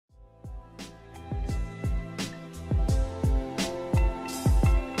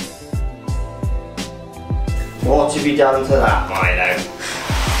What have you done to that, Milo?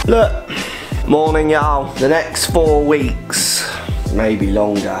 Look, morning y'all. The next 4 weeks, maybe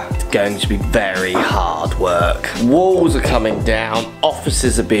longer, it's going to be very hard work. Walls are coming down,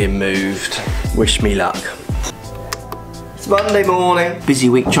 offices are being moved. Wish me luck. It's Monday morning. Busy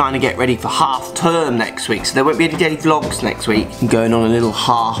week trying to get ready for half term next week, so there won't be any daily vlogs next week. I'm going on a little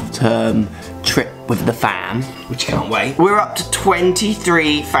half term trip with the fam, which can't wait. We're up to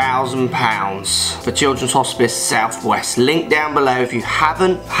 £23,000 for Children's Hospice Southwest. Link down below if you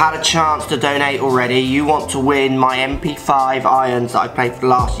haven't had a chance to donate already. You want to win my MP5 irons that I played for the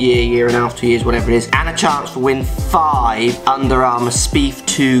last year and a half, 2 years, whatever it is, and a chance to win 5 Under Armour Spieth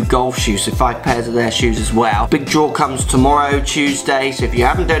 2 golf shoes, so 5 pairs of their shoes as well. Big draw comes tomorrow, Tuesday, so if you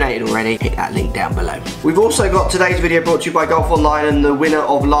haven't donated already, hit that link down below. We've also got today's video brought to you by Golf Online, and the winner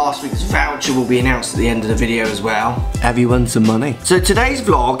of last week's voucher will be announced at the end of the video as well. Have you won some money? So today's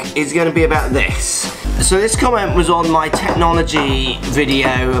vlog is going to be about this. So this comment was on my technology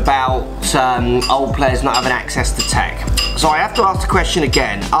video about old players not having access to tech. So I have to ask the question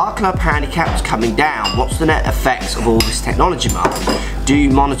again, are club handicaps coming down? What's the net effects of all this technology, Mark? Do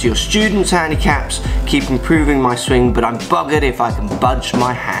you monitor your students' handicaps? Keep improving my swing, but I'm buggered if I can budge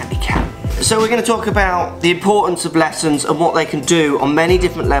my handicap. So we're going to talk about the importance of lessons and what they can do on many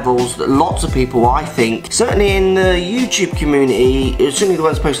different levels that lots of people, I think, certainly in the YouTube community, certainly the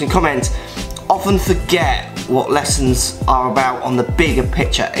ones posting comments, often forget what lessons are about on the bigger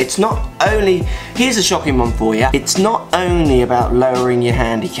picture. It's not only, here's a shocking one for you, it's not only about lowering your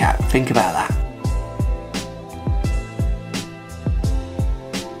handicap. Think about that.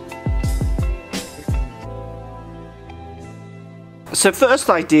 So first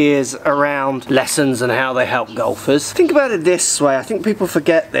ideas around lessons and how they help golfers. Think about it this way, I think people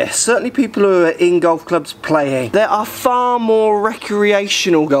forget this. Certainly people who are in golf clubs playing, there are far more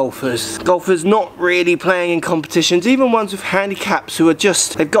recreational golfers. Golfers not really playing in competitions, even ones with handicaps who are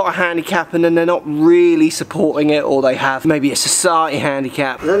just, they've got a handicap and then they're not really supporting it, or they have maybe a society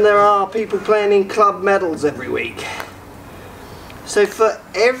handicap. Then there are people playing in club medals every week. So for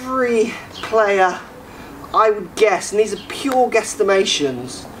every player, I would guess, and these are pure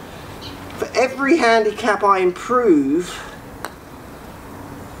guesstimations, for every handicap I improve,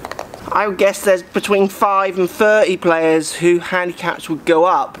 I would guess there's between 5 and 30 players whose handicaps would go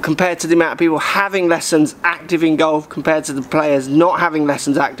up compared to the amount of people having lessons active in golf compared to the players not having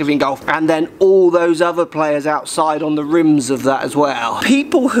lessons active in golf, and then all those other players outside on the rims of that as well.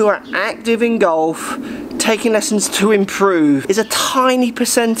 People who are active in golf taking lessons to improve is a tiny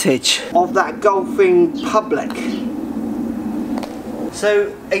percentage of that golfing public.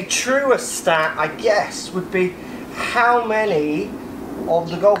 So a truer stat, I guess, would be how many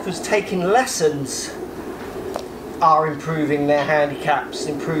of the golfers taking lessons are improving their handicaps,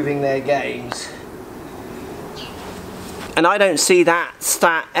 improving their games. And I don't see that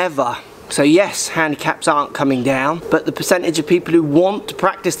stat ever. So yes, handicaps aren't coming down, but the percentage of people who want to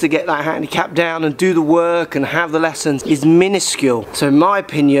practice to get that handicap down and do the work and have the lessons is minuscule. So in my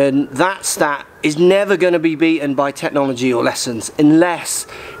opinion, that stat is never going to be beaten by technology or lessons unless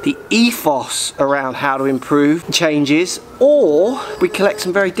the ethos around how to improve changes, or we collect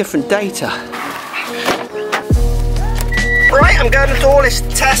some very different data. Right, I'm going to do all this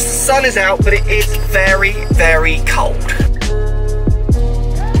test. The sun is out, but it is very, very cold.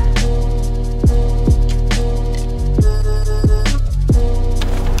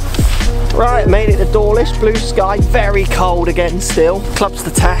 Right, made it to Dawlish, blue sky, very cold again still. Clubs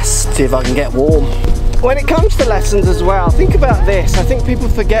to test, see if I can get warm. When it comes to lessons as well, think about this. I think people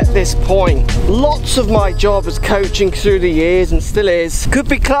forget this point. Lots of my job as coaching through the years, and still is, could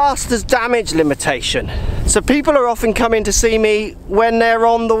be classed as damage limitation. So people are often coming to see me when they're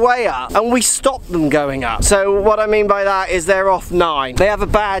on the way up, and we stop them going up. So what I mean by that is they're off 9. They have a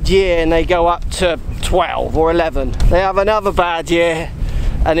bad year and they go up to 12 or 11. They have another bad year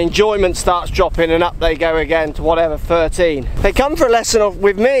and enjoyment starts dropping and up they go again to whatever, 13. They come for a lesson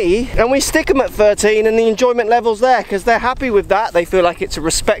with me and we stick them at 13 and the enjoyment level's there because they're happy with that. They feel like it's a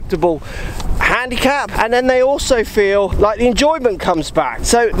respectable handicap, and then they also feel like the enjoyment comes back.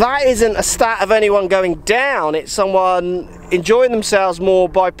 So that isn't a stat of anyone going down, it's someone enjoying themselves more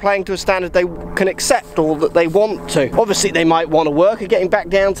by playing to a standard they can accept or that they want to. Obviously they might want to work at getting back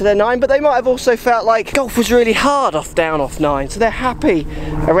down to their 9, but they might have also felt like golf was really hard off 9, so they're happy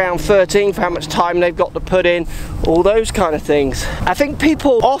around 13 for how much time they've got to put in, all those kind of things. I think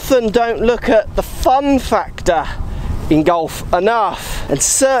people often don't look at the fun factor in golf enough. and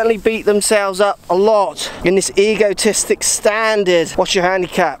certainly beat themselves up a lot in this egotistic standard, what's your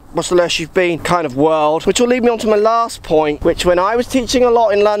handicap, what's the lowest you've been kind of world. Which will lead me on to my last point, which when I was teaching a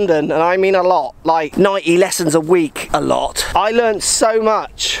lot in London, and I mean a lot, like 90 lessons a week, a lot, I learned so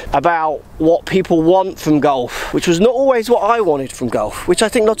much about what people want from golf, which was not always what I wanted from golf, which I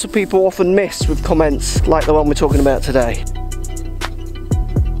think lots of people often miss with comments like the one we're talking about today.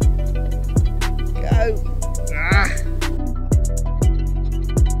 Go.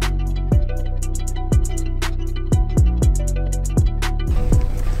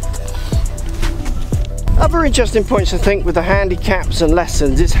 Other interesting points I think with the handicaps and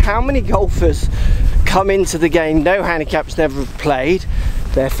lessons is how many golfers come into the game, no handicaps, never played.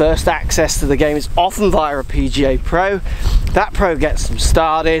 Their first access to the game is often via a PGA Pro. That pro gets them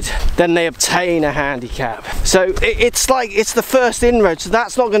started, then they obtain a handicap. So it's like, it's the first inroad, so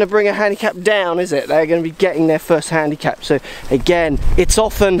that's not going to bring a handicap down, is it? They're going to be getting their first handicap. So again, it's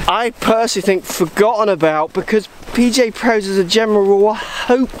often, I personally think, forgotten about, because PGA Pros as a general rule are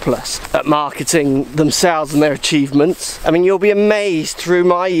hopeless at marketing themselves and their achievements. I mean, you'll be amazed through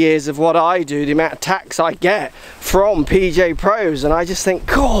my years of what I do, the amount of tax I get from PGA Pros, and I just think,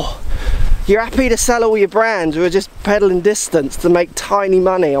 cool. You're happy to sell all your brands who are just peddling distance to make tiny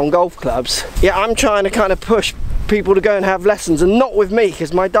money on golf clubs. Yeah, I'm trying to kind of push people to go and have lessons, and not with me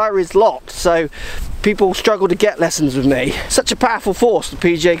because my diary is locked, so people struggle to get lessons with me. Such a powerful force the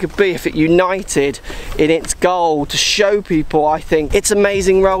PGA could be if it united in its goal to show people, I think, its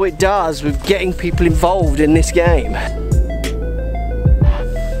amazing role it does with getting people involved in this game.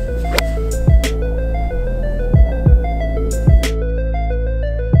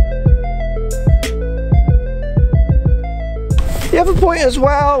 The other point as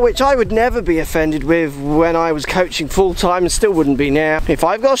well, which I would never be offended with when I was coaching full-time and still wouldn't be now, if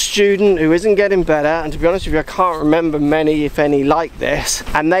I've got a student who isn't getting better, and to be honest with you, I can't remember many, if any, like this,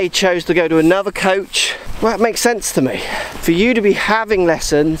 and they chose to go to another coach, well, it makes sense to me. For you to be having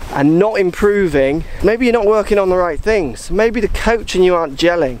lessons and not improving, maybe you're not working on the right things. Maybe the coach and you aren't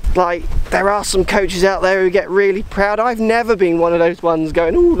gelling. Like, there are some coaches out there who get really proud. I've never been one of those ones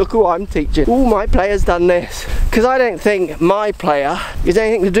going, oh, look who I'm teaching. Oh, my player's done this. Because I don't think my player is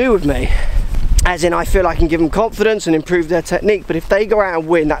anything to do with me. As in, I feel I can give them confidence and improve their technique, but if they go out and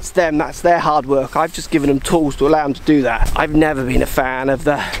win, that's them, that's their hard work. I've just given them tools to allow them to do that. I've never been a fan of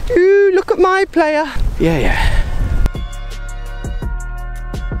the, ooh, look at my player. Yeah.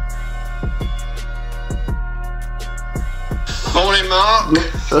 Morning, Mark.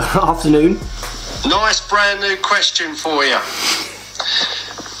 Afternoon. Nice brand new question for you.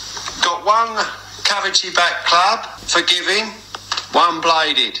 Got one cavity back club for giving, one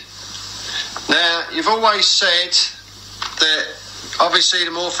bladed. Now, you've always said that obviously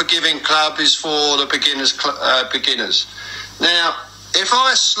the more forgiving club is for the beginners. Now, if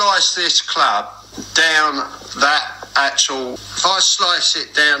I slice this club down that actual, if I slice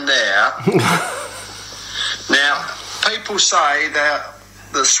it down there, now people say that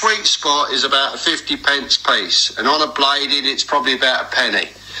the sweet spot is about a 50p piece, and on a bladed it's probably about a penny.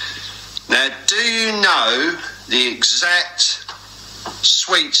 Now, do you know the exact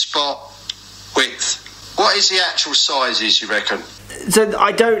sweet spot width? What is the actual sizes, you reckon? So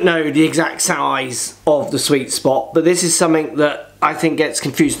I don't know the exact size of the sweet spot, but this is something that I think gets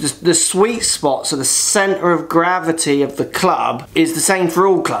confused. The sweet spot, so the centre of gravity of the club, is the same for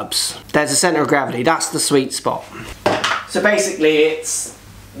all clubs. There's a centre of gravity, that's the sweet spot. So basically it's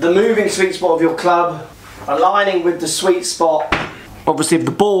the moving sweet spot of your club aligning with the sweet spot, obviously, of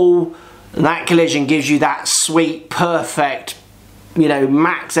the ball, and that collision gives you that sweet, perfect, you know,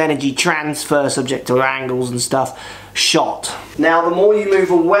 max energy transfer, subject to angles and stuff, shot. Now, the more you move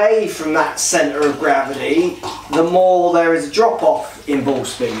away from that centre of gravity, the more there is a drop-off in ball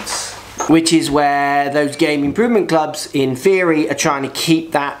speeds. Which is where those game improvement clubs, in theory, are trying to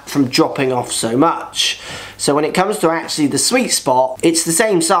keep that from dropping off so much. So when it comes to actually the sweet spot, it's the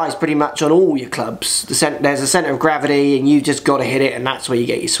same size pretty much on all your clubs. There's a centre of gravity and you just got to hit it, and that's where you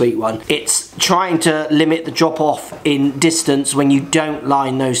get your sweet one. It's trying to limit the drop off in distance when you don't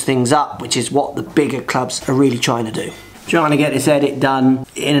line those things up, which is what the bigger clubs are really trying to do. Trying to get this edit done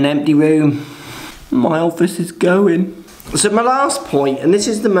in an empty room. My office is going. So my last point, and this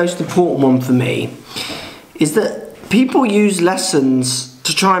is the most important one for me, is that people use lessons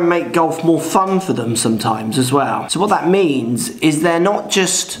to try and make golf more fun for them sometimes as well. So what that means is they're not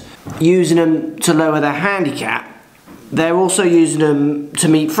just using them to lower their handicap, they're also using them to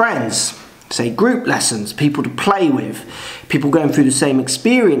meet friends. Say group lessons, people to play with, people going through the same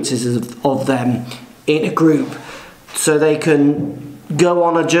experiences of them in a group, so they can go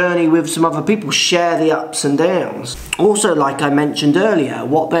on a journey with some other people, share the ups and downs. Also, like I mentioned earlier,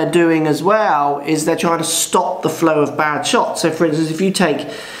 what they're doing as well is they're trying to stop the flow of bad shots. So for instance, if you take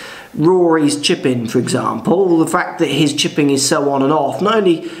Rory's chipping, for example, the fact that his chipping is so on and off not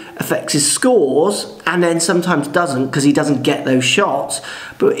only affects his scores, and then sometimes doesn't because he doesn't get those shots,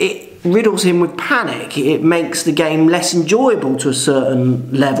 but it riddles him with panic. It makes the game less enjoyable to a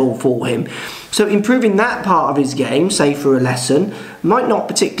certain level for him. So improving that part of his game, say for a lesson, might not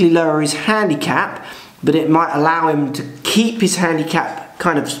particularly lower his handicap, but it might allow him to keep his handicap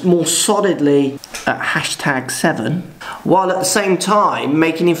kind of more solidly at #7, while at the same time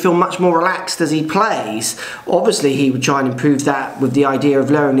making him feel much more relaxed as he plays. Obviously he would try and improve that with the idea of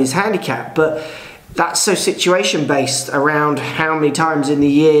lowering his handicap, but that's so situation based around how many times in the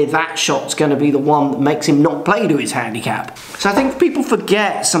year that shot's going to be the one that makes him not play to his handicap. So I think people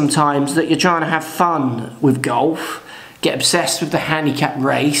forget sometimes that you're trying to have fun with golf, get obsessed with the handicap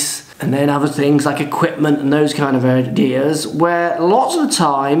race, and then other things like equipment and those kind of ideas, where lots of the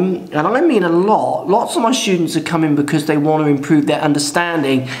time, and I mean a lot, lots of my students are coming because they want to improve their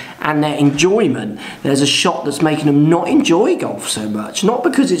understanding and their enjoyment. There's a shot that's making them not enjoy golf so much, not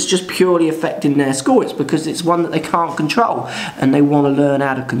because it's just purely affecting their score, it's because it's one that they can't control and they want to learn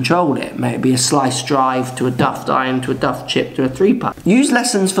how to control it. Maybe a slice drive to a duffed iron to a duffed chip to a 3-putt. Use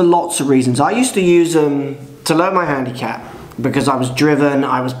lessons for lots of reasons. I used to use them to lower my handicap, because I was driven,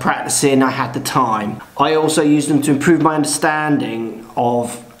 I was practicing, I had the time. I also used them to improve my understanding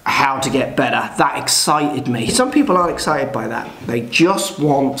of how to get better. That excited me. Some people aren't excited by that. They just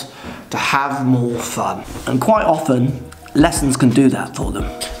want to have more fun. And quite often, lessons can do that for them.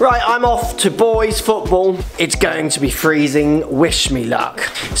 Right, I'm off to boys football. It's going to be freezing. Wish me luck.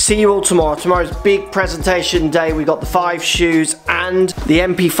 See you all tomorrow. Tomorrow's big presentation day. We got the 5 shoes and the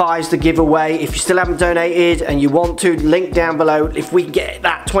MP5s to give away. If you still haven't donated and you want to, link down below. If we get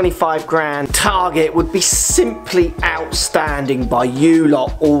that 25 grand target, would be simply outstanding by you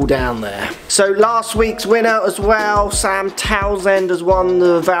lot all down there. So last week's winner as well, Sam Townsend, has won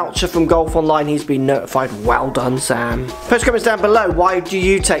the voucher from Golf Online. He's been notified. Well done, Sam. Post comments down below. Why do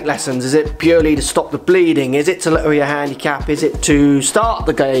you take lessons? Is it purely to stop the bleeding? Is it to lower your handicap? Is it to start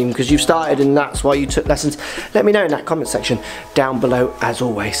the game because you've started and that's why you took lessons? Let me know in that comment section down below as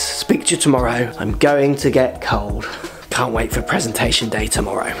always. Speak to you tomorrow. I'm going to get cold. Can't wait for presentation day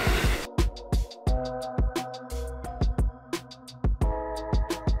tomorrow.